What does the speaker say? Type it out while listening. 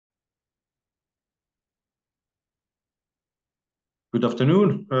Good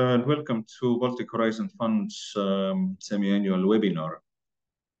afternoon and welcome to Baltic Horizon Fund's semi-annual webinar,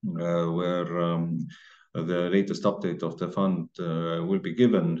 where the latest update of the fund will be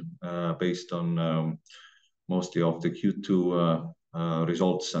given based on mostly of the Q2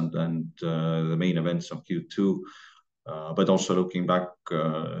 results and the main events of Q2, but also looking back,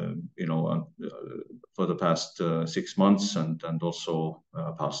 for the past 6 months and also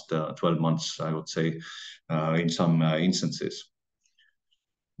past 12 months, I would say, in some instances.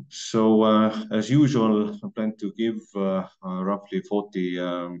 So as usual, I plan to give a roughly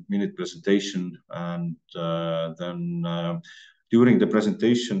 40-minute presentation, and then during the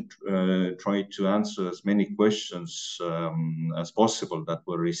presentation try to answer as many questions as possible that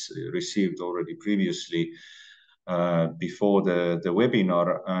were received already previously before the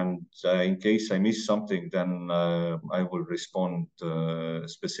webinar. And in case I miss something, then I will respond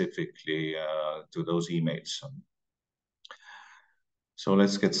specifically to those emails. So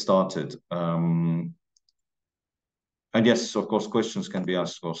let's get started. And yes, of course, questions can be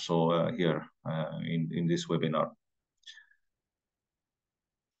asked also here in this webinar.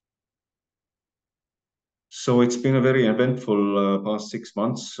 So it's been a very eventful past 6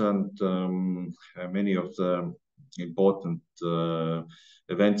 months, and many of the important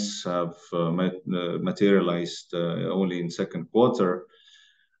events have materialized only in second quarter.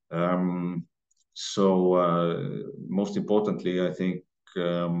 Most importantly, I think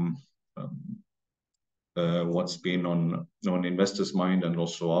what's been on investors' mind and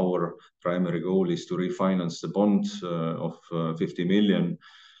also our primary goal is to refinance the bond of 50 million.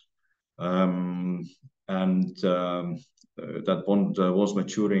 That bond was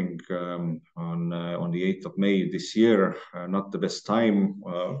maturing on the 8th of May this year. Not the best time,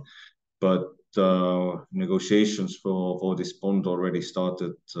 but negotiations for this bond already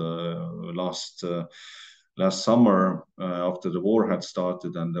started last summer after the war had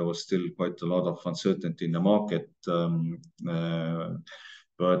started, and there was still quite a lot of uncertainty in the market.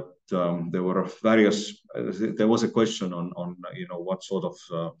 But there were there was a question on what sort of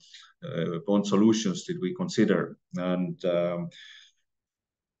bond solutions did we consider, and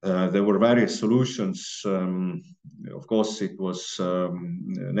there were various solutions. Of course, it was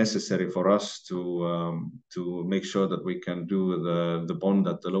necessary for us to make sure that we can do the bond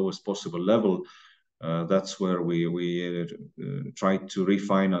at the lowest possible level. That's where we tried to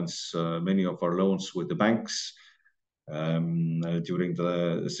refinance many of our loans with the banks during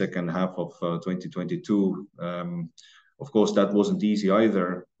the second half of 2022. Of course, that wasn't easy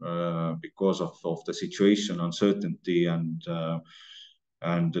either because of the situation, uncertainty, and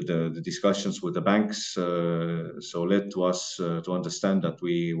the discussions with the banks. So led to us to understand that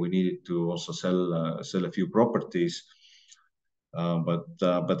we needed to also sell a few properties. But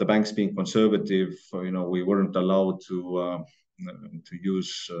the banks being conservative, we weren't allowed to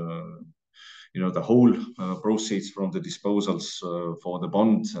use the whole proceeds from the disposals for the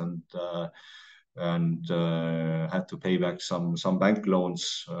bond, and had to pay back some bank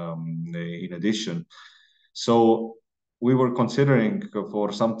loans in addition. So we were considering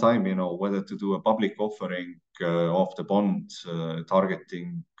for some time, whether to do a public offering of the bond,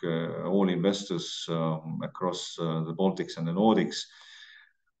 targeting all investors across the Baltics and the Nordics,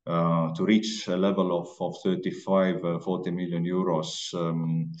 to reach a level of 35-40 million euros.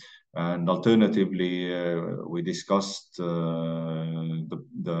 And alternatively, we discussed with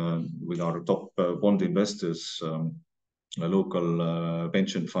our top bond investors, local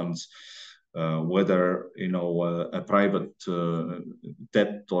pension funds, whether a private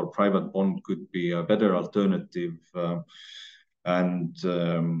debt or private bond could be a better alternative. And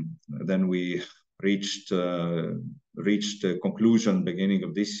then we reached a conclusion beginning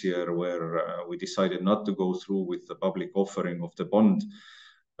of this year where we decided not to go through with the public offering of the bond.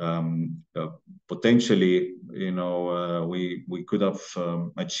 Potentially, we could have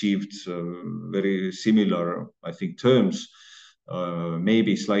achieved very similar, I think, terms,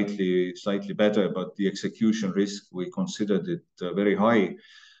 maybe slightly better, but the execution risk, we considered it very high,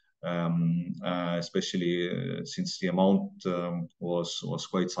 especially since the amount was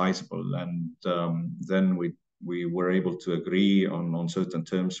quite sizable. And then we were able to agree on certain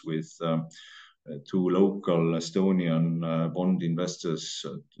terms with two local Estonian bond investors,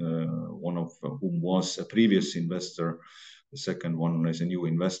 one of whom was a previous investor, the second one is a new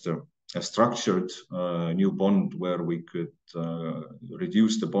investor. A structured new bond where we could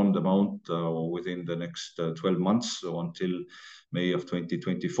reduce the bond amount within the next 12 months, so until May of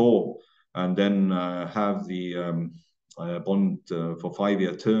 2024, and then have the bond for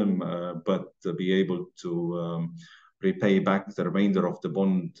 5-year term, but be able to repay back the remainder of the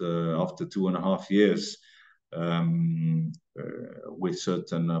bond after 2.5 years. with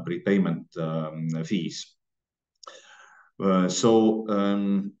certain prepayment fees.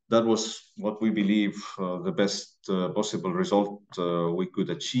 That was what we believe the best possible result we could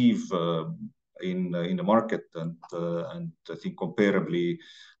achieve in the market, and I think comparably,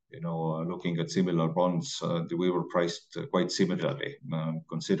 looking at similar bonds, we were priced quite similarly,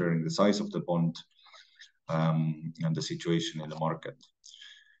 considering the size of the bond and the situation in the market.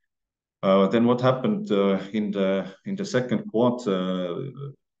 Then what happened in the second quarter?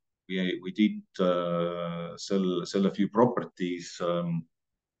 We did sell a few properties,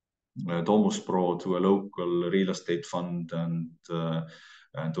 Domus Pro to a local real estate fund, and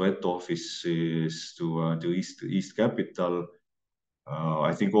Duetto offices to East Capital.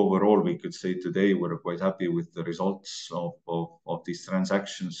 I think overall we could say today we're quite happy with the results of these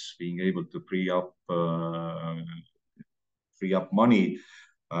transactions, being able to free up money,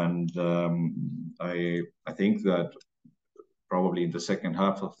 and I think that probably in the second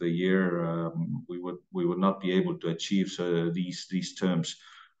half of the year we would not be able to achieve these terms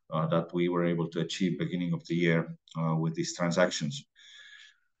that we were able to achieve beginning of the year with these transactions.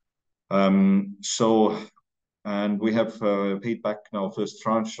 And we have paid back now first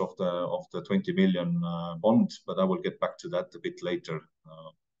tranche of the 20 million bond, but I will get back to that a bit later.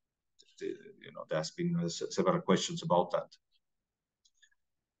 There's been several questions about that.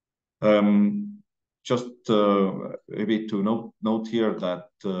 Just maybe to note here that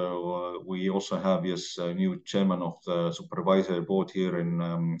we also have a new chairman of the supervisory board here in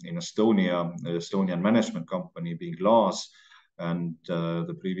Estonia, Estonian management company being Lars, and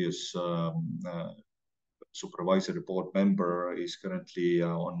the previous supervisory board member is currently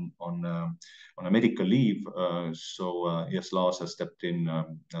on a medical leave. Yes, Lars has stepped in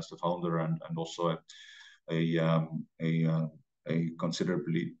as the founder and also a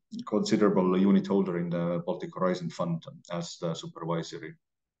considerable unit holder in the Baltic Horizon Fund as the supervisory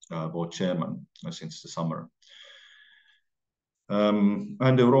board chairman since the summer.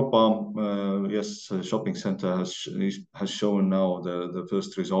 And Europa, yes, shopping center has shown now the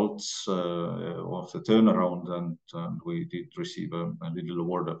first results of the turnaround, and we did receive a little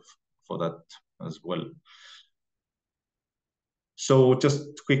award for that as well. So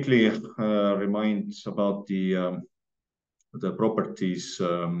just quickly remind about the properties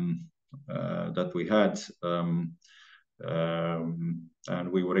that we had, and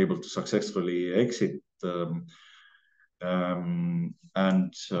we were able to successfully exit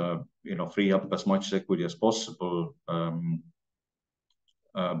and free up as much equity as possible,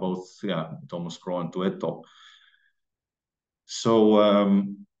 both Domus Pro and Duetto. So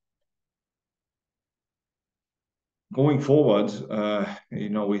going forward,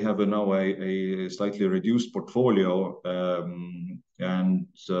 we have now a slightly reduced portfolio, and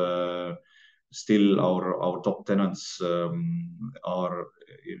still our top tenants are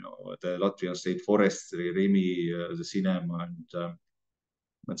the Latvian State Forestry, Rimi, the Cinema,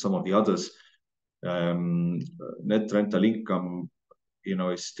 and some of the others. Net rental income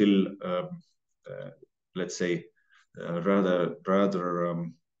is still let's say rather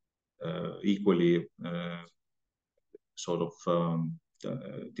equally sort of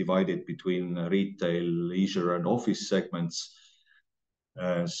divided between retail, leisure, and office segments.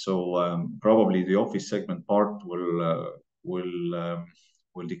 So probably the office segment part will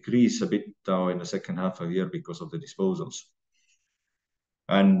decrease a bit now in the second half of the year because of the disposals.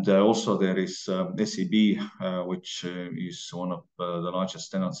 And also there is SEB, which is one of the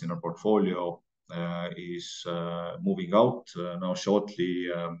largest tenants in our portfolio, is moving out now shortly,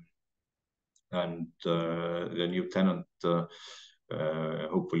 and the new tenant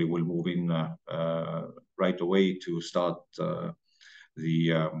hopefully will move in right away to start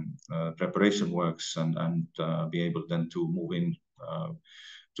the preparation works and be able then to move in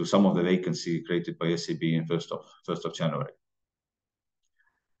to some of the vacancy created by SEB in 1st of January.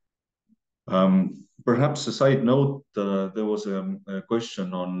 Perhaps a side note, there was a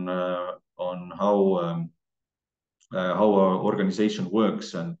question on how our organization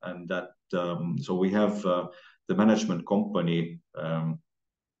works, and that so we have the management company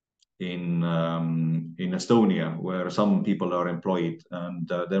in Estonia, where some people are employed, and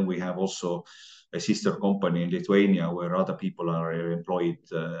then we have also a sister company in Lithuania where other people are employed,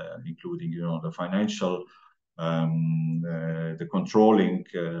 including the financial, the controlling,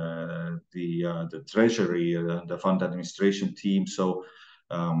 the treasury, and the fund administration team. So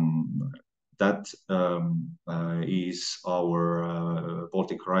that is our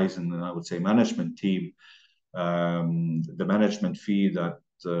Baltic Horizon, I would say, management team. The management fee that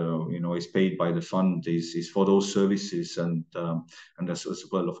is paid by the fund is for those services, and as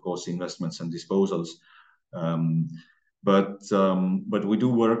well, of course, investments and disposals. But we do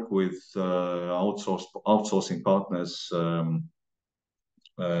work with outsourcing partners,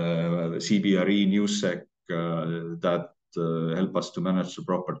 CBRE, Newsec, that help us to manage the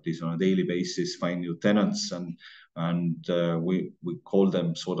properties on a daily basis, find new tenants, and we call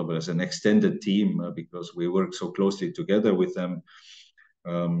them sort of as an extended team because we work so closely together with them.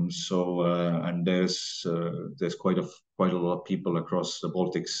 And there's quite a lot of people across the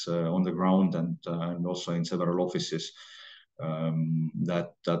Baltics on the ground and also in several offices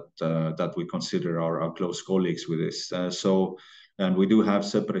that we consider our close colleagues with this. And we do have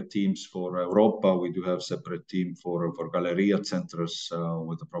separate teams for Europa. We do have separate team for Galleria centers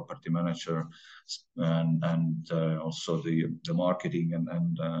with the property manager and also the marketing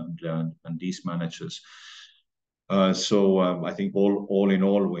and these managers. I think all in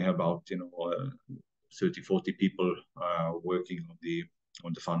all, we have about 30, 40 people working on the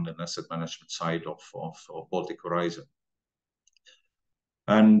fund and asset management side of Baltic Horizon.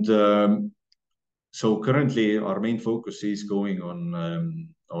 And so currently, our main focus is going on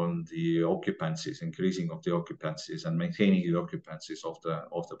the occupancies, increasing of the occupancies, and maintaining the occupancies of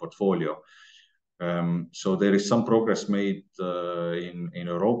the portfolio. So there is some progress made in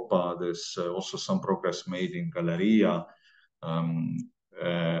Europa. There's also some progress made in Galleria.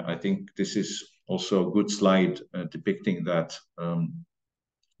 I think this is also a good slide depicting that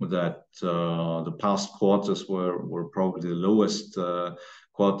the past quarters were probably the lowest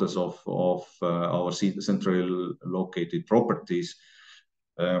quarters of our centrally located properties.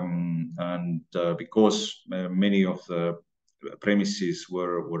 Because many of the premises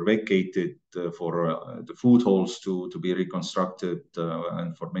were vacated for the food halls to be reconstructed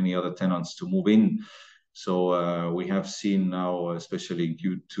and for many other tenants to move in. So we have seen now, especially in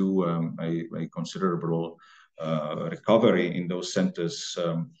Q2, a considerable recovery in those centers.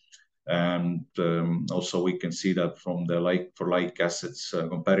 And also we can see that from the like-for-like assets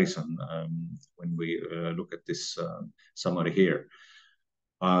comparison when we look at this summary here.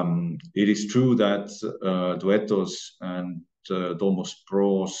 It is true that Duetos and Domus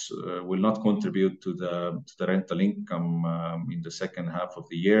Pros will not contribute to the rental income in the second half of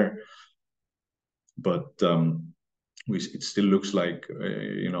the year, but it still looks like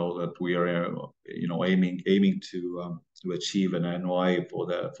that we are aiming to achieve an NOI for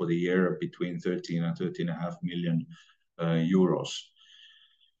the year between 13 and 13.5 million euros.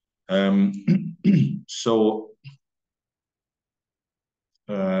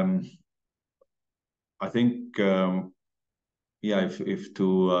 I think if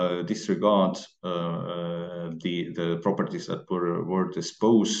to disregard the properties that were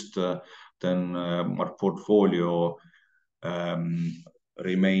disposed, then our portfolio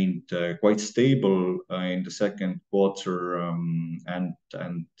remained quite stable in the second quarter and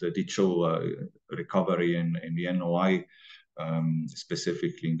did show a recovery in the NOI,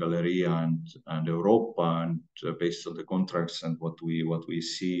 specifically in Galleria and Europa. And based on the contracts and what we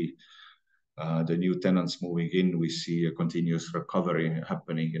see, the new tenants moving in, we see a continuous recovery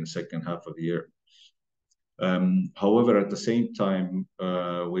happening in the second half of the year. However, at the same time,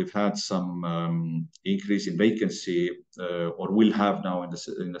 we've had some increase in vacancy, or will have now in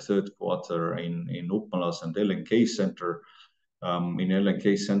the third quarter in Upmalas and LNK Center. In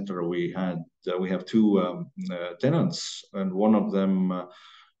LNK Center, we have two tenants, and one of them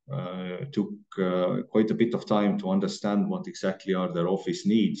took quite a bit of time to understand what exactly are their office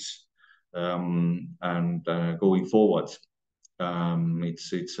needs and going forward.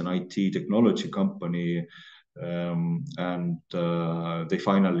 It's an IT technology company, and they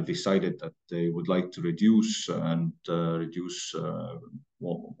finally decided that they would like to reduce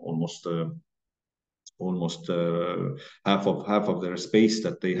almost half of their space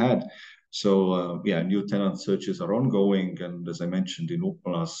that they had. So new tenant searches are ongoing, and as I mentioned, in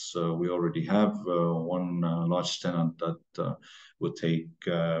Upmalas, we already have one large tenant that will take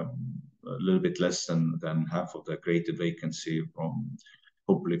a little bit less than half of the created vacancy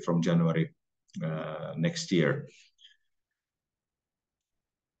hopefully from January next year.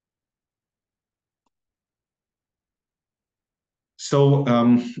 So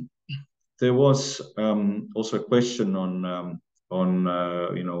there was also a question on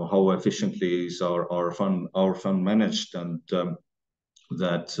how efficiently is our fund managed, and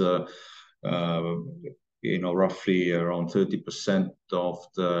that roughly around 30% of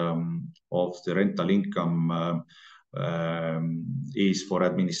the rental income is for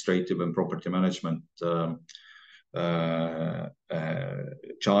administrative and property management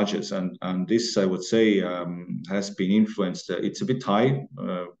charges, and this, I would say, has been influenced. It's a bit high,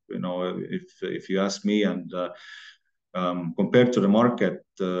 if you ask me, and Compared to the market,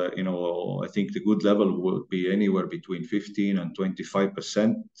 I think the good level would be anywhere between 15 and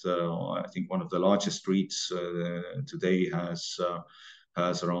 25%. I think one of the largest REITs today has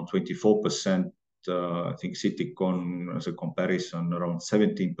around 24%. I think Citycon, as a comparison, around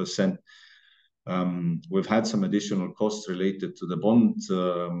 17%. We've had some additional costs related to the bond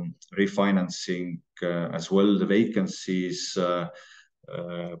refinancing as well. The vacancies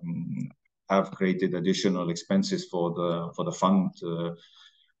have created additional expenses for the fund,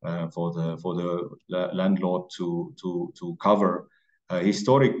 for the landlord to cover.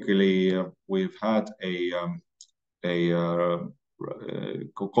 Historically, we've had a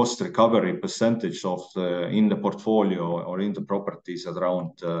cost recovery percentage in the portfolio or in the properties at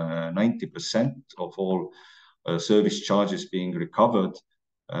around 90% of all service charges being recovered.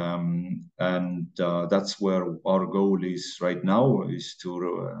 And that's where our goal is right now, is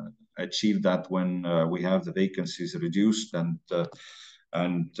to achieve that when we have the vacancies reduced and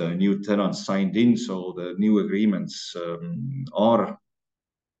new tenants signed in. So the new agreements are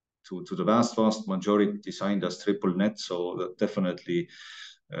to the vast majority signed as triple net. So that definitely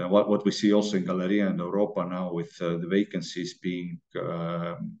what we see also in Galerija and Europa now, with the vacancies being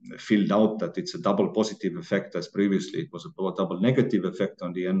filled out, that it's a double positive effect, as previously it was a double negative effect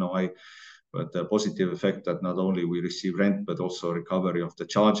on the NOI, but a positive effect that not only we receive rent, but also recovery of the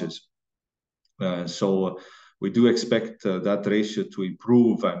charges. So we do expect that ratio to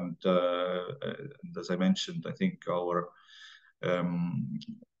improve. And as I mentioned, I think our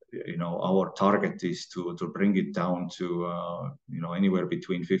target is to bring it down to anywhere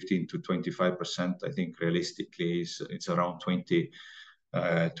between 15 to 25%. I think realistically it's around 21%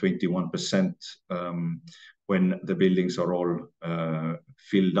 when the buildings are all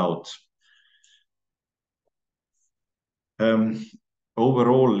filled out.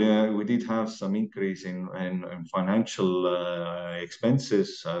 Overall, we did have some increase in financial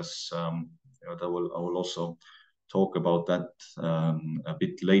expenses, as I will also talk about that a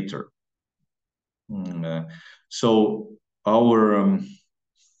bit later. So our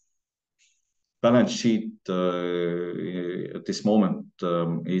balance sheet at this moment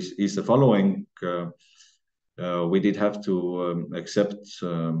is the following. We did have to accept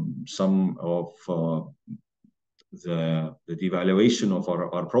some of the devaluation of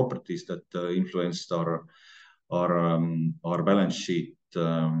our properties that influenced our balance sheet.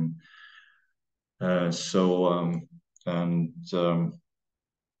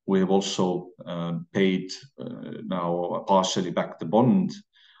 We have also paid now partially back the bond,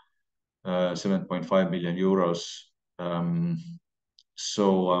 7.5 million euros.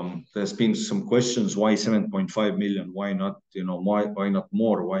 There's been some questions, why 7.5 million? Why not, why not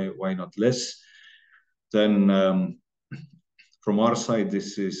more? Why not less? Then from our side,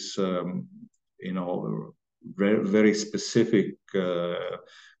 this is, very, very specific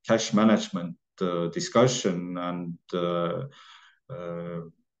cash management discussion, and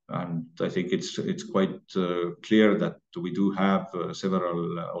I think it's quite clear that we do have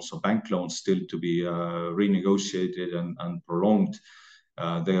several also bank loans still to be renegotiated and prolonged.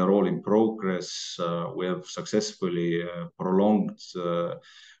 They are all in progress. We have successfully prolonged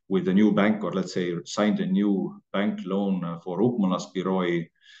with a new bank, or let's say signed a new bank loan for Upmalas Biroji.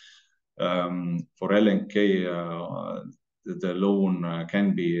 For LNK, the loan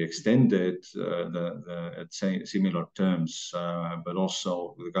can be extended at similar terms, but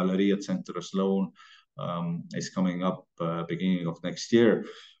also the Galerija Centrs loan is coming up beginning of next year.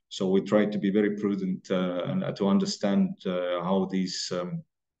 So we try to be very prudent and to understand how these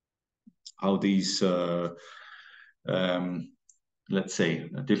let's say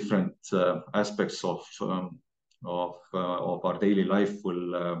different aspects of our daily life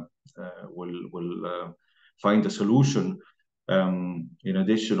will find a solution. In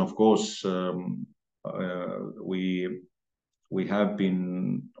addition, of course, we have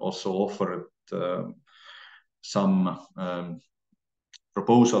been also offered some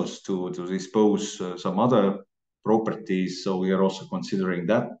proposals to dispose some other properties, so we are also considering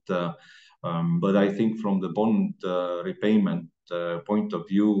that. But I think from the bond repayment point of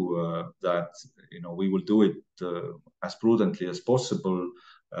view, that we will do it as prudently as possible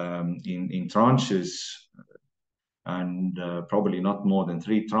in tranches, and probably not more than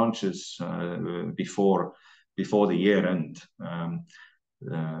 3 tranches before the year end.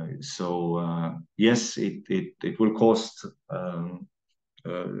 Yes, it will cost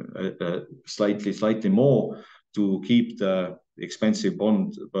slightly more to keep the expensive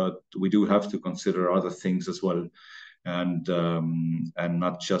bond, but we do have to consider other things as well, and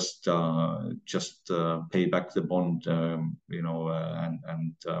not just pay back the bond,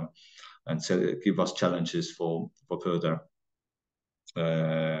 give us challenges for further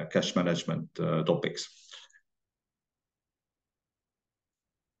cash management topics.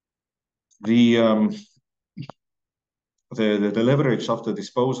 The leverage after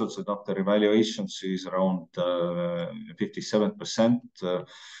disposals and after evaluations is around 57%.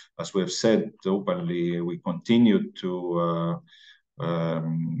 As we have said openly, we continue to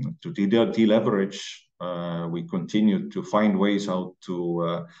deleverage. We continue to find ways how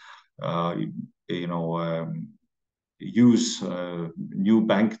to use new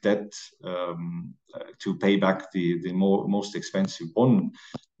bank debt to pay back the most expensive bond.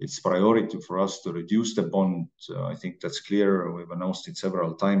 It's priority for us to reduce the bond. I think that's clear. We've announced it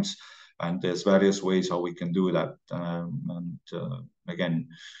several times, and there's various ways how we can do that. Again,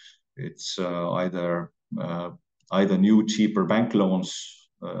 it's either new cheaper bank loans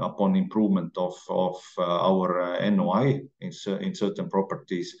upon improvement of our NOI in certain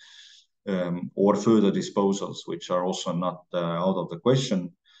properties, or further disposals, which are also not out of the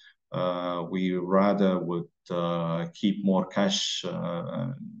question. We rather would keep more cash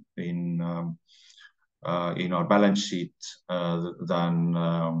in our balance sheet than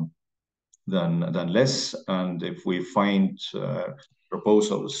less. And if we find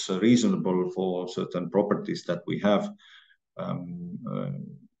proposals reasonable for certain properties that we have,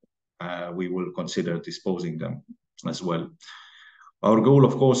 we will consider disposing them as well. Our goal,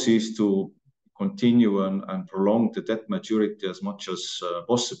 of course, is to continue and prolong the debt maturity as much as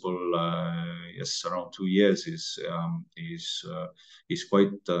possible. Yes, around 2 years is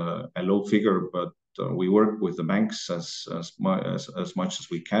quite a low figure, but we work with the banks as much as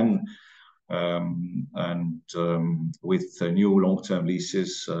we can. With the new long-term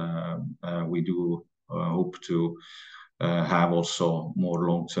leases, we do hope to have also more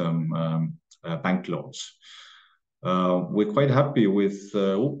long-term bank loans. We're quite happy with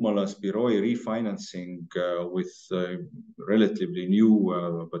Upmalas Biroji refinancing with a relatively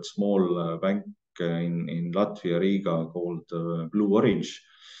new but small bank in Latvia, Riga, called Blue Orange.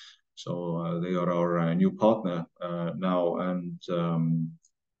 So they are our new partner now,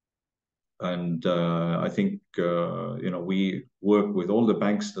 and I think we work with all the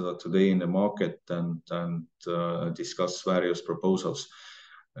banks that are today in the market and discuss various proposals.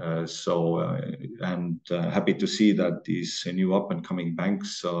 Happy to see that these new up-and-coming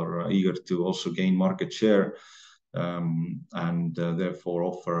banks are eager to also gain market share, and therefore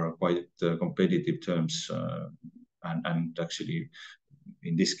offer quite competitive terms, and actually,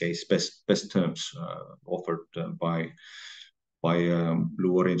 in this case, best terms offered by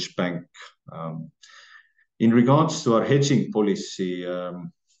Blue Orange Bank. In regards to our hedging policy,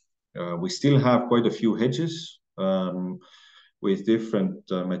 we still have quite a few hedges with different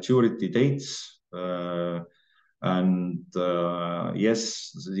maturity dates.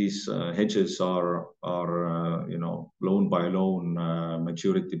 Yes, these hedges are loan by loan,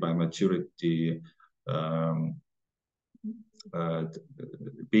 maturity by maturity,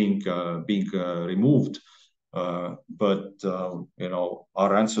 being removed. But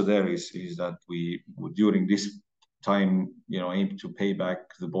our answer there is that we would, during this time, aim to pay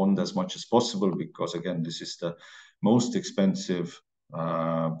back the bond as much as possible, because again, this is the most expensive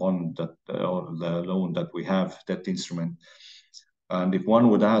bond or the loan that we have, debt instrument. And if one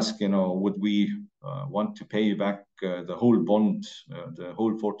would ask, would we want to pay back the whole bond, the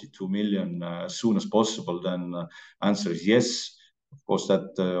whole 42 million as soon as possible, then answer is yes. Of course,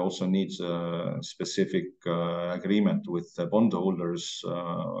 that also needs a specific agreement with the bondholders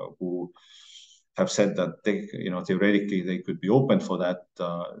who have said that they, theoretically they could be open for that.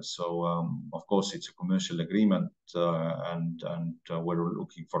 Of course, it's a commercial agreement, and we're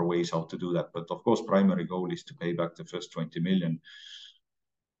looking for ways how to do that. But of course, primary goal is to pay back the first 20 million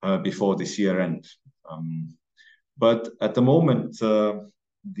before this year end. But at the moment,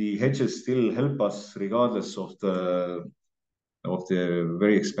 the hedges still help us regardless of the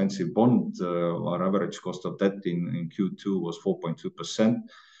very expensive bond. Our average cost of debt in Q2 was 4.2%.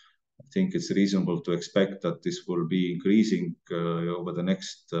 I think it's reasonable to expect that this will be increasing over the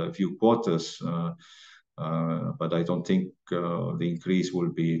next few quarters, but I don't think the increase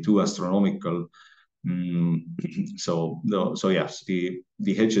will be too astronomical. So yes, the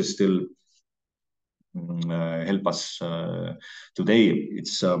hedges still help us today.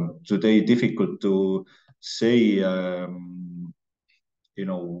 It's today difficult to say,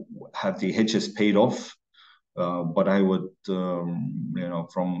 have the hedges paid off? But I would,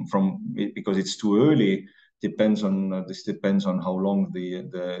 because it's too early, this depends on how long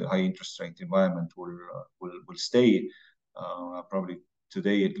the high interest rate environment will stay. Probably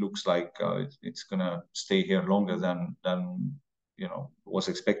today it looks like it's gonna stay here longer than was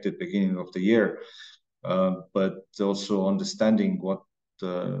expected beginning of the year, but also understanding what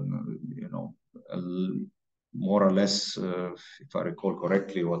more or less, if I recall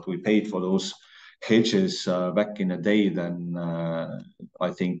correctly, what we paid for those hedges back in the day, then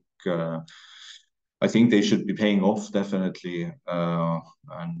I think they should be paying off definitely. But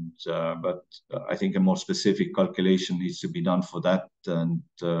I think a more specific calculation needs to be done for that, and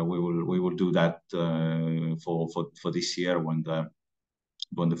we will do that for this year when the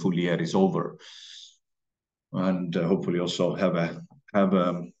full year is over, and hopefully also have a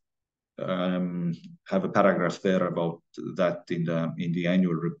paragraph there about that in the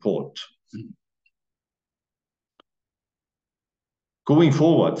annual report. Going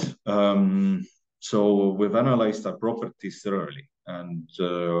forward, so we've analyzed our properties thoroughly, and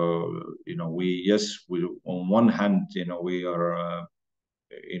we on one hand, we are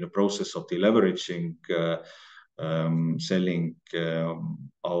in a process of deleveraging, selling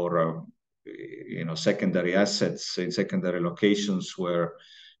our secondary assets in secondary locations where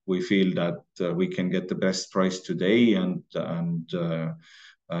we feel that we can get the best price today, and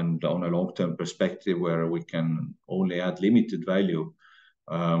on a long-term perspective where we can only add limited value.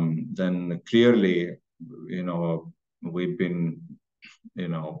 Then clearly, we've been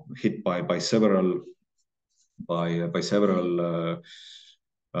hit by several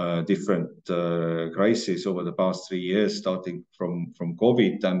different crises over the past 3 years, starting from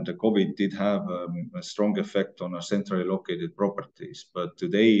COVID, and the COVID did have a strong effect on our centrally located properties. But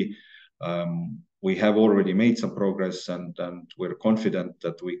today, we have already made some progress, and we're confident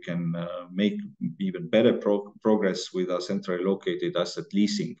that we can make even better progress with our centrally located asset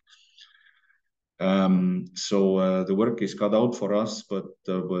leasing. So the work is cut out for us, but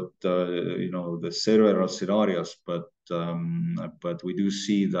the several scenarios, but we do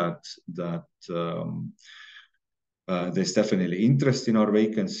see that there's definitely interest in our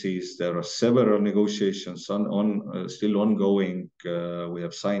vacancies. There are several negotiations still ongoing. We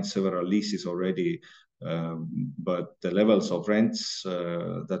have signed several leases already, but the levels of rents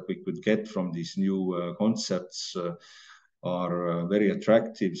that we could get from these new concepts are very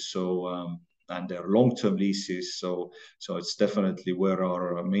attractive. So and they're long-term leases, so it's definitely where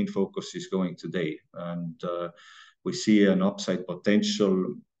our main focus is going today. And we see an upside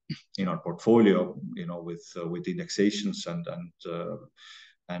potential in our portfolio, with indexations and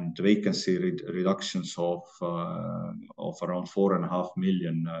vacancy reductions of around 4.5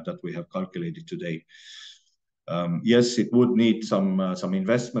 million that we have calculated today. Yes, it would need some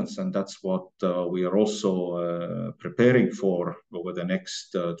investments, and that's what we are also preparing for over the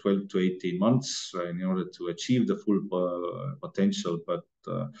next 12 to 18 months in order to achieve the full potential. But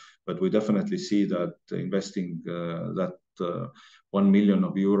we definitely see that investing that 1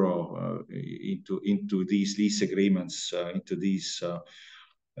 million euro into these lease agreements, into these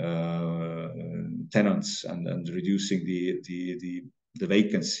tenants, and reducing the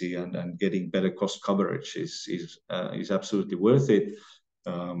vacancy and getting better cost coverage is absolutely worth it.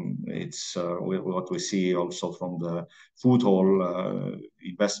 It's what we see also from the food hall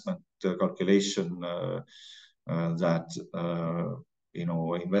investment calculation, that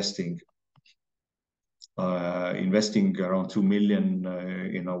investing around 2 million,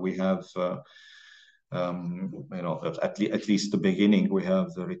 we have at least the beginning, we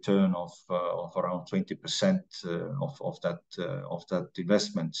have the return of around 20% of that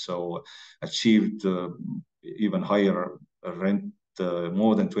investment. So achieved even higher rent,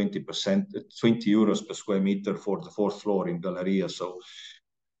 more than 20%, 20 euros per square meter for the 4th floor in Galleria.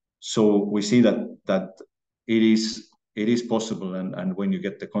 So we see that it is possible, and when you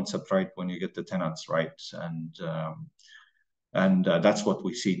get the concept right, when you get the tenants right, and that's what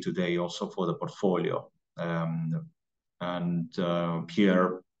we see today also for the portfolio.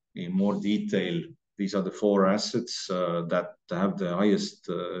 Here in more detail, these are the 4 assets that have the highest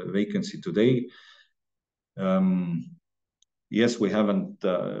vacancy today. Yes, we haven't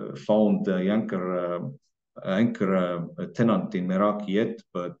found the anchor tenant in Meraki yet,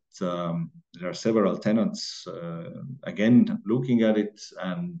 but there are several tenants again looking at it,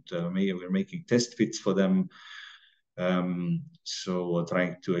 and we're making test fits for them. So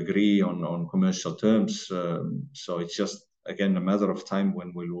trying to agree on commercial terms. So it's just again a matter of time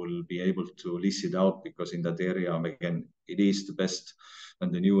when we will be able to lease it out, because in that area, again, it is the best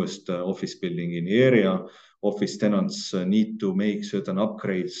and the newest office building in the area. Office tenants need to make certain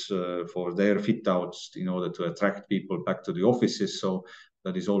upgrades for their fit outs in order to attract people back to the offices. So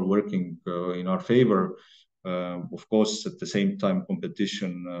that is all working in our favor. Of course, at the same time,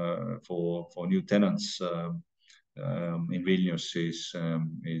 competition for new tenants in Vilnius is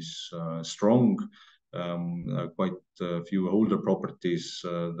strong, quite a few older properties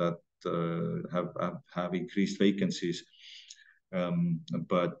that have increased vacancies,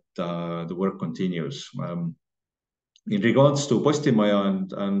 but the work continues. In regards to Postimaja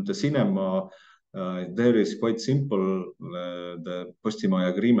and the cinema, there is quite simple. The Postimaja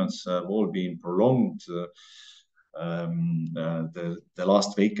agreements have all been prolonged. The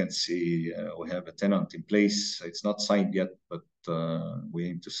last vacancy, we have a tenant in place. It's not signed yet, but we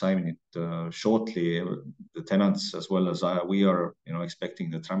aim to sign it shortly. The tenants, as well as we are, expecting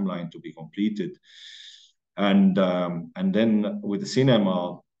the tramline to be completed. And then with the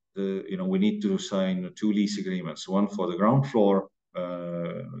cinema, we need to sign 2 lease agreements. One for the ground floor,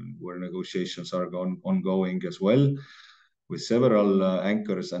 where negotiations are ongoing as well, with several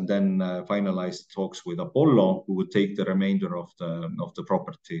anchors, and then finalized talks with Apollo, who would take the remainder of the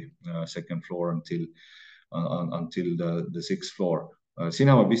property, second floor until the 6th floor.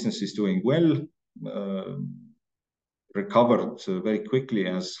 Cinema business is doing well, recovered very quickly,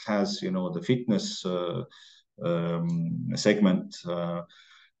 as has the fitness segment.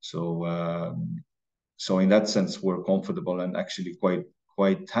 So in that sense, we're comfortable and actually quite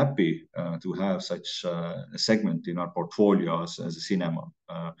happy to have such a segment in our portfolio as a cinema.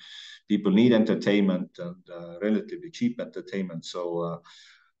 People need entertainment, and relatively cheap entertainment. So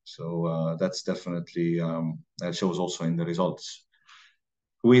that's definitely that shows also in the results.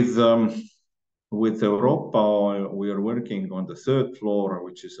 With Europa, we are working on the 3rd floor,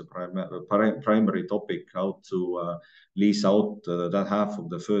 which is a primary topic, how to lease out that half of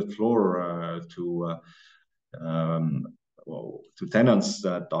the 3rd floor to tenants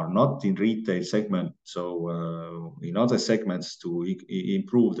that are not in retail segment. So in other segments, to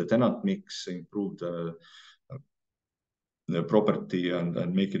improve the tenant mix, improve the property,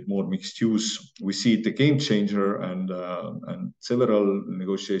 and make it more mixed use. We see it a game changer, and several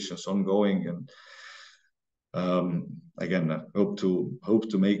negotiations ongoing, and again, hope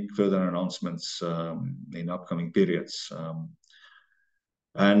to make further announcements in upcoming periods.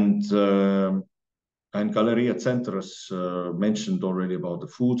 And Galleria Centros mentioned already about the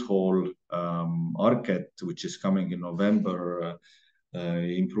food hall, Arket, which is coming in November,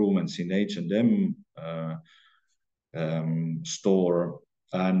 improvements in H&M store,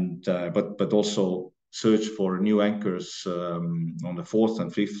 and but also search for new anchors on the 4th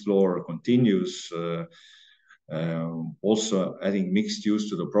and 5th floor continues. Also, I think mixed use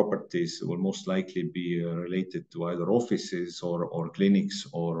to the properties will most likely be related to either offices or clinics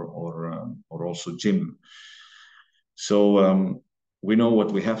or also gym. So we know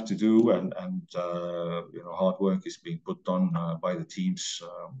what we have to do, and hard work is being put on by the teams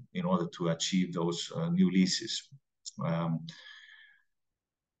in order to achieve those new leases.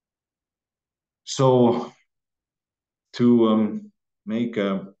 So to make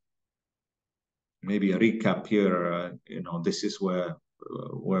maybe a recap here, this is where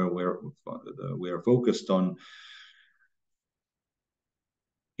we're focused on.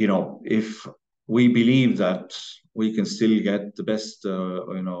 If we believe that we can still get the best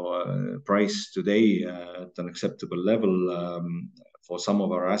price today at an acceptable level for some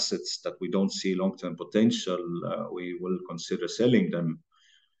of our assets that we don't see long-term potential, we will consider selling them.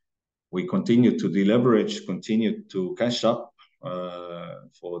 We continue to deleverage, continue to cash up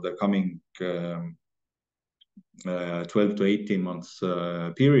for the coming 12 to 18 months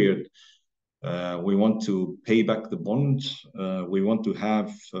period. We want to pay back the bond. We want to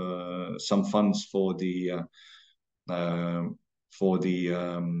have some funds for the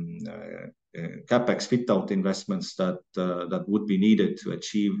capex fit-out investments that would be needed to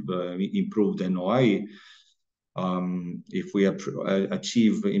achieve improved NOI. If we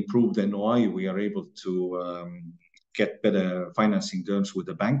achieve improved NOI, we are able to get better financing terms with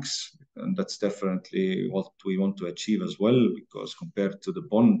the banks, and that's definitely what we want to achieve as well, because compared to the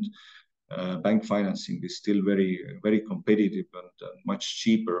bond, bank financing is still very, very competitive and much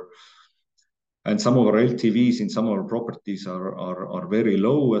cheaper. And some of our LTVs in some of our properties are very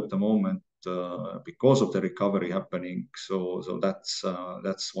low at the moment because of the recovery happening. So that's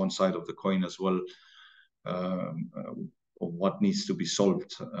one side of the coin as well, of what needs to be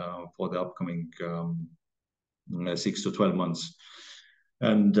solved for the upcoming 6 to 12 months.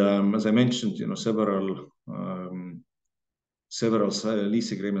 And as I mentioned, several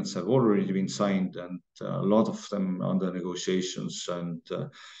lease agreements have already been signed, and a lot of them under negotiations, and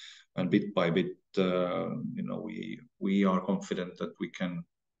bit by bit, we are confident that we can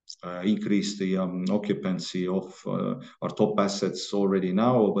increase the occupancy of our top assets already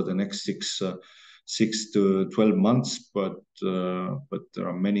now over the next 6 to 12 months. But there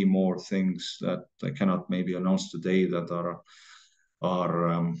are many more things that I cannot maybe announce today that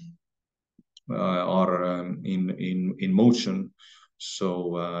are are in motion.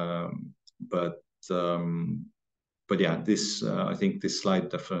 So, but yeah, this I think this slide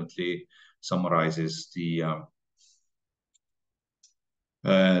definitely summarizes the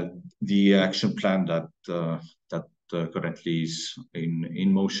action plan that currently is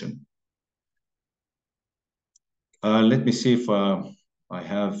in motion. Let me see if I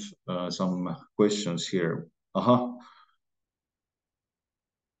have some questions here.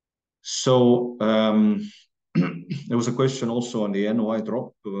 So there was a question also on the NOI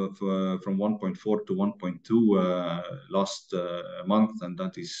drop from 1.4 to 1.2 last month, and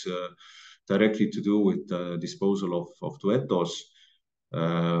that is directly to do with the disposal of Duetos.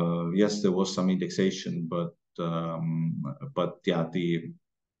 Yes, there was some indexation, but yeah,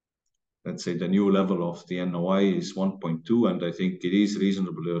 let's say the new level of the NOI is 1.2, and I think it is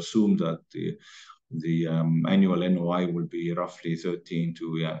reasonable to assume that the annual NOI will be roughly 13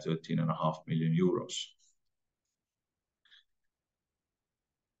 to 13.5 million euros.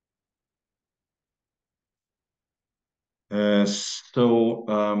 So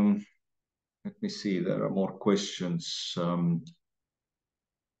let me see, there are more questions.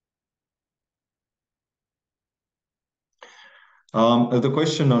 The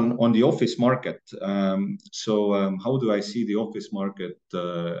question on the office market. How do I see the office market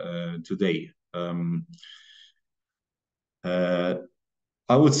today? I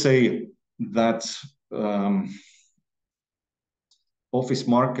would say that office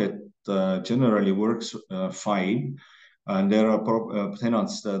market generally works fine, and there are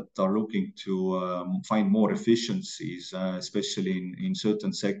tenants that are looking to find more efficiencies, especially in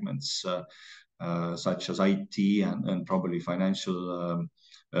certain segments such as IT and probably financial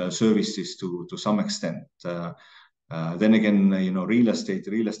services to some extent. Then again, real estate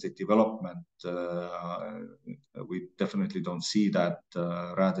development, we definitely don't see that,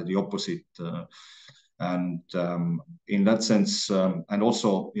 rather the opposite. And in that sense, and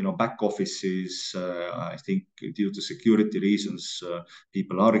also, back offices, I think due to security reasons,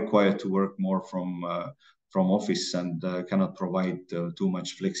 people are required to work more from office and cannot provide too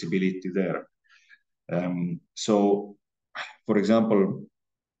much flexibility there. So, for example,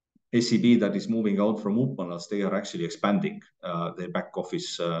 SEB that is moving out from Upmalas, they are actually expanding their back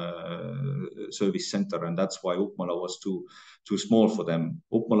office service center, and that's why Upmala was too small for them.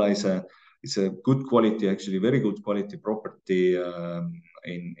 Upmala is a good quality, actually very good quality property on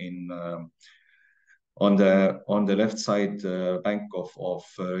the left side bank of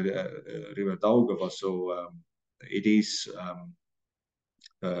River Daugava. So it is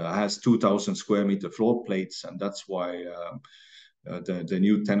has 2,000 square meter floor plates, and that's why the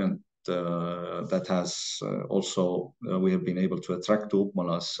new tenant that has also we have been able to attract to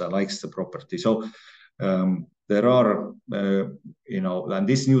Upmalas likes the property. So there are, and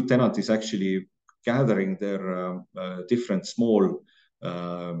this new tenant is actually gathering their different small,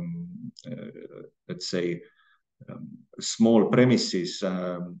 let's say, small premises,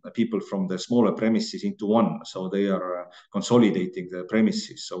 people from the smaller premises into one. So they are consolidating the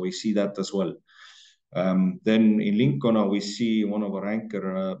premises. So we see that as well. Then in Lincona, we see one of our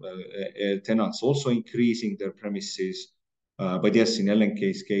anchor tenants also increasing their premises. But yes, in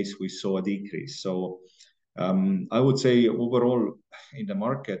LNK's case, we saw a decrease. So I would say overall in the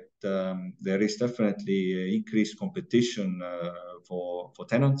market, there is definitely increased competition for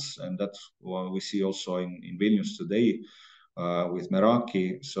tenants, and that's what we see also in Vilnius today with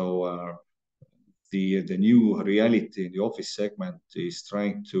Meraki. So the new reality in the office segment is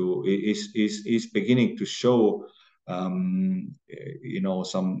beginning to show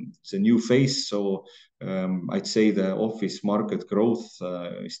the new face. So I'd say the office market growth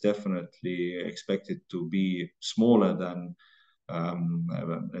is definitely expected to be smaller than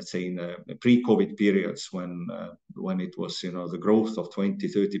let's say in the pre-COVID periods when it was the growth of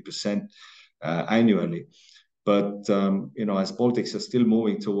 20-30% annually. But as Baltics are still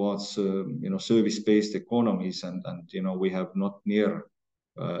moving towards service-based economies, and we have not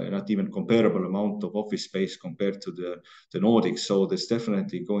even comparable amount of office space compared to the Nordics. So there's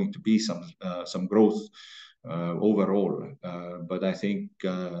definitely going to be some growth overall. But I think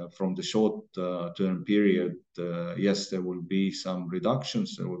from the short term period, yes, there will be some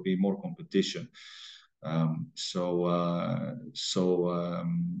reductions. There will be more competition.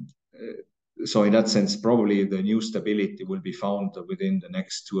 So in that sense, probably the new stability will be found within the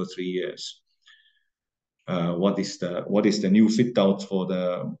next 2 or 3 years. What is the new fit out for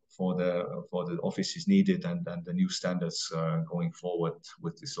the offices needed and the new standards going forward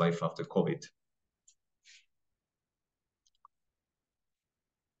with this life after COVID?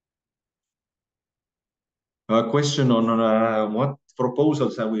 A question on what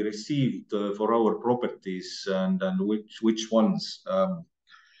proposals have we received for our properties, and which ones?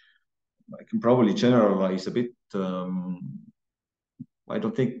 I can probably generalize a bit. I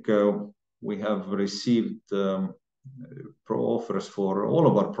don't think we have received offers for all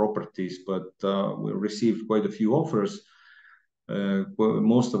of our properties, but we received quite a few offers.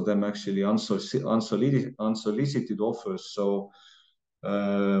 Most of them actually unsolicited offers. So,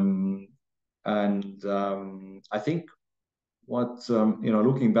 I think what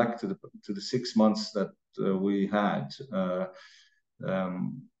looking back to the 6 months that we had,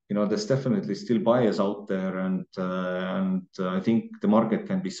 there's definitely still buyers out there, and I think the market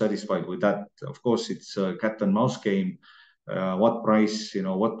can be satisfied with that. Of course, it's a cat and mouse game. What price,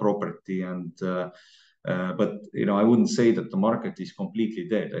 what property, and but I wouldn't say that the market is completely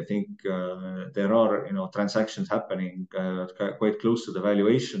dead. I think there are transactions happening quite close to the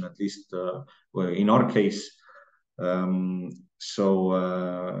valuation, at least in our case.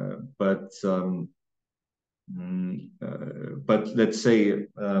 But let's say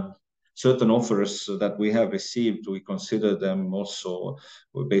certain offers that we have received, we consider them also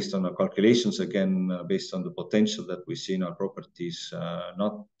based on our calculations, again, based on the potential that we see in our properties,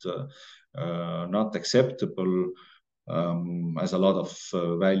 not acceptable, as a lot of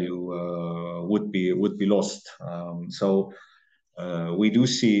value would be lost. So we do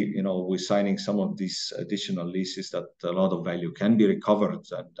see, we're signing some of these additional leases that a lot of value can be recovered,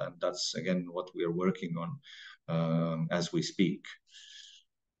 and that's again what we are working on as we speak.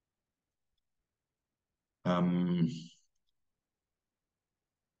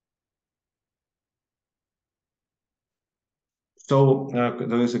 So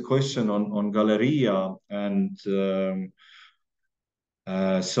there is a question on Galleria, and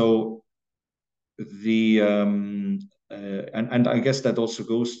so the and I guess that also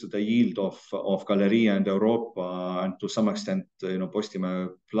goes to the yield of Galleria and Europa, and to some extent,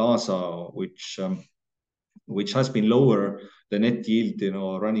 Postimaja Plaza, which has been lower, the net yield,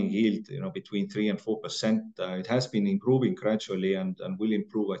 running yield, between 3% and 4%. It has been improving gradually and will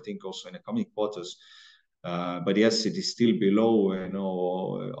improve, I think, also in the coming quarters. But yes, it is still below,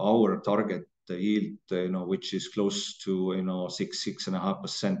 our target yield, which is close to,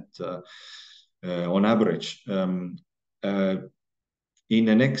 6.5% on average. In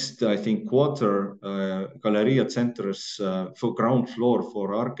the next, I think, quarter, Galleria Center's for ground floor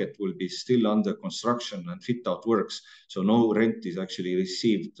for Arket will be still under construction and fit-out works. So no rent is actually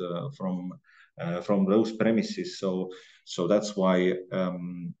received from those premises. So that's why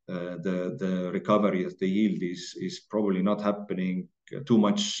the recovery of the yield is probably not happening too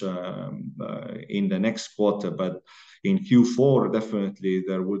much in the next quarter, but in Q4 definitely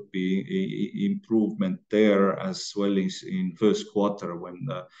there would be improvement there, as well as in first quarter, when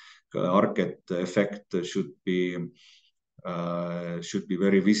the Arket effect should be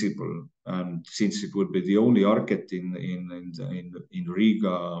very visible. And since it would be the only Arket in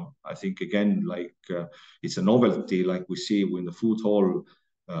Riga, I think again, like it's a novelty, like we see in the food hall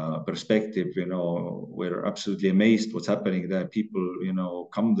perspective. We're absolutely amazed what's happening there. People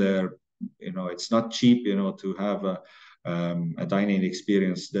come there. It's not cheap to have a dining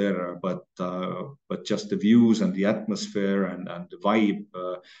experience there, but just the views and the atmosphere and the vibe,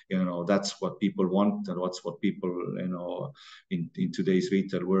 that's what people want, and that's what people in today's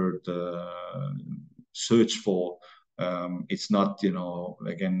retail world search for. It's not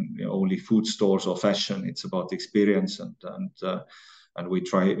again only food stores or fashion. It's about experience, and we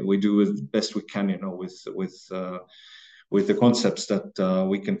do the best we can with the concepts that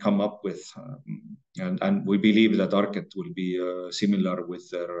we can come up with, and we believe that Arket will be similar with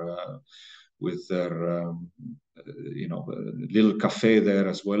their little cafe there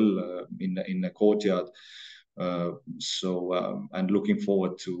as well, in the courtyard. And looking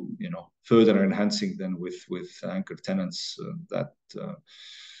forward to further enhancing them with anchor tenants that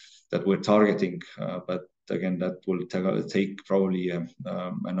we're targeting, but again, that will take probably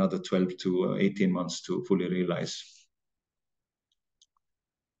another 12 to 18 months to fully realize.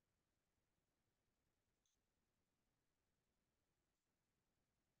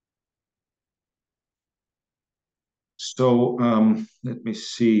 So let me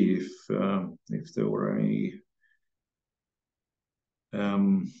see if there were any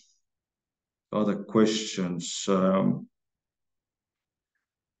other questions.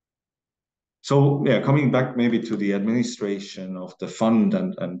 So yeah, coming back maybe to the administration of the fund,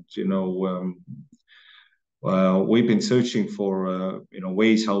 and we've been searching for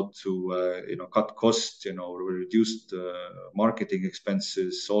ways how to cut costs, reduce marketing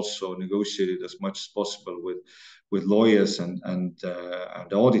expenses, also negotiated as much as possible with lawyers and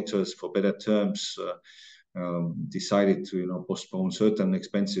auditors for better terms. decided to postpone certain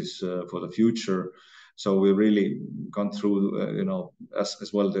expenses for the future. So we really gone through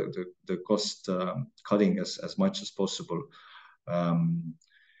as well the cost cutting as much as possible.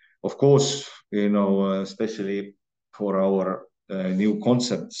 Of course, especially for our new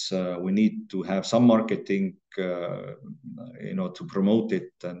concepts, we need to have some marketing, to promote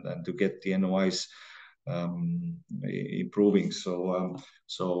it and to get the NOIs improving.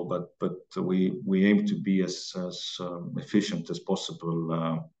 But we aim to be as efficient as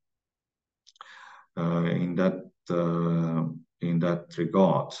possible in that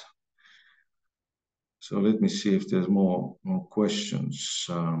regard. So let me see if there's more questions.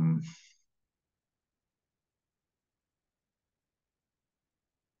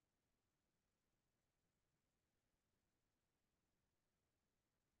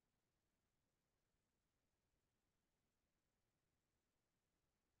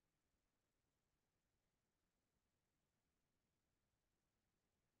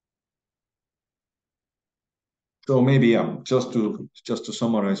 So maybe, yeah, just to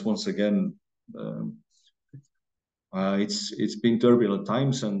summarize once again, it's been turbulent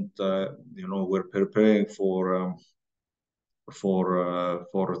times, and we're preparing for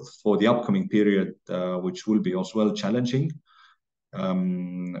the upcoming period, which will be as well challenging.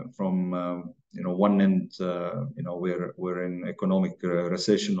 From one end, we're in economic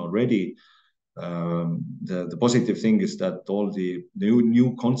recession already. The positive thing is that all the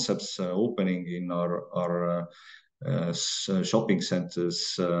new concepts opening in our shopping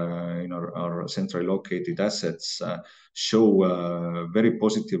centers, in our centrally located assets, show very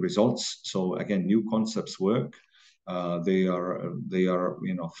positive results. So again, new concepts work. They are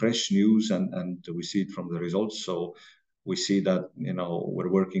fresh news, and we see it from the results. So we see that we're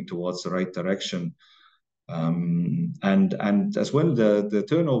working towards the right direction. And as well, the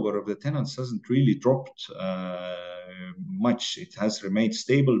turnover of the tenants hasn't really dropped much. It has remained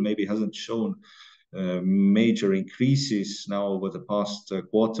stable, maybe hasn't shown major increases now over the past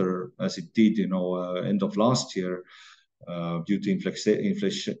quarter as it did end of last year due to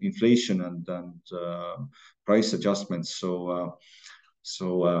inflation and price adjustments. So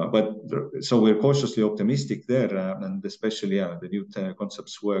we're cautiously optimistic there, and especially the new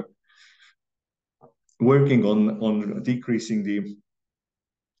concepts working on decreasing the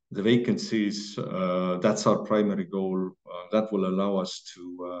vacancies. That's our primary goal. That will allow us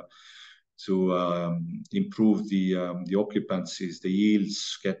to improve the occupancies, the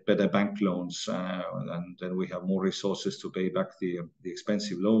yields, get better bank loans, and then we have more resources to pay back the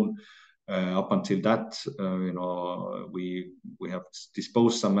expensive loan. Up until that, we have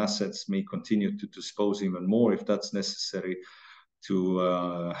disposed some assets, may continue to dispose even more if that's necessary, to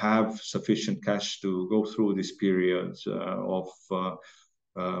have sufficient cash to go through this period of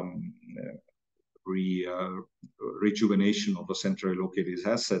rejuvenation of the centrally located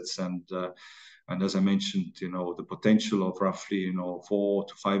assets. And as I mentioned, the potential of roughly 4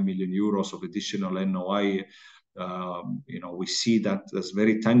 to 5 million euros of additional NOI, we see that as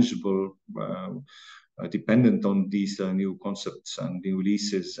very tangible, dependent on these new concepts and new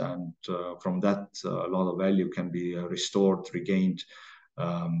leases, and from that a lot of value can be restored, regained,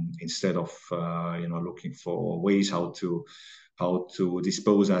 instead of looking for ways how to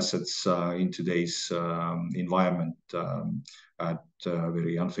dispose assets in today's environment at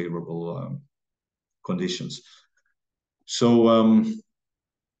very unfavorable conditions. So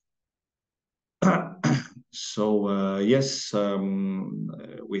yes,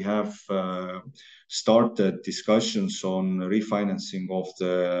 we have started discussions on refinancing of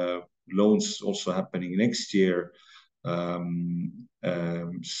the loans also happening next year.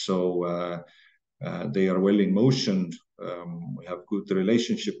 They are well in motion. We have good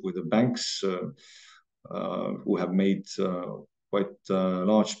relationship with the banks who have made quite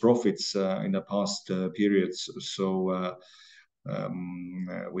large profits in the past periods. So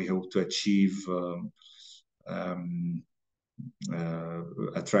we hope to achieve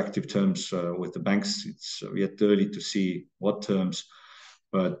attractive terms with the banks. It's yet early to see what terms,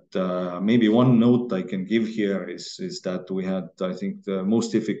 but maybe one note I can give here is that we had, I think, the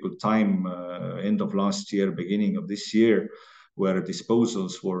most difficult time end of last year, beginning of this year, where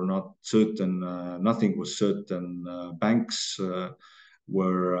disposals were not certain, nothing was certain. Banks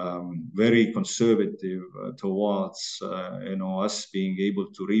were very conservative towards us being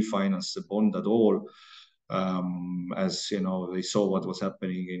able to refinance the bond at all. As they saw what was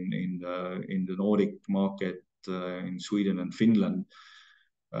happening in the Nordic market, in Sweden and Finland,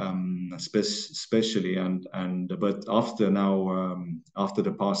 especially. But after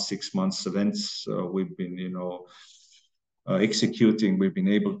the past 6 months events, we've been executing. We've been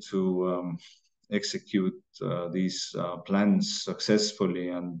able to execute these plans successfully.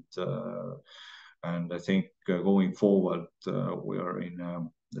 And I think going forward, we are in,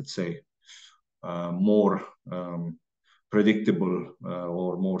 let's say, more predictable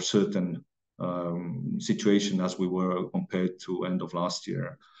or more certain situation as we were compared to end of last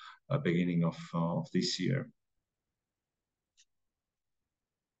year, beginning of this year.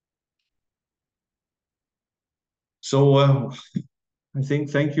 So I think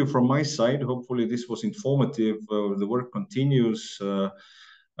thank you from my side. Hopefully this was informative. The work continues.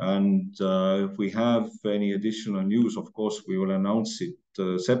 And if we have any additional news, of course, we will announce it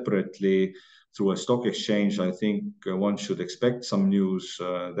separately through a stock exchange. I think one should expect some news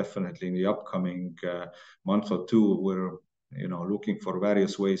definitely in the upcoming month or two. We're looking for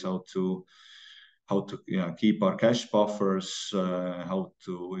various ways how to keep our cash buffers, how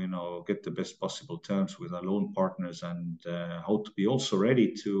to get the best possible terms with our loan partners, and how to be also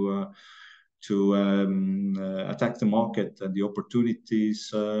ready to attack the market and the opportunities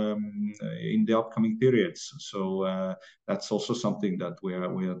in the upcoming periods. So that's also something that we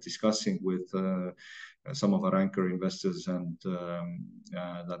are discussing with some of our anchor investors and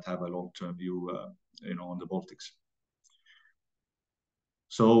that have a long-term view on the Baltics.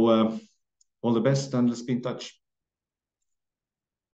 So all the best, and let's be in touch.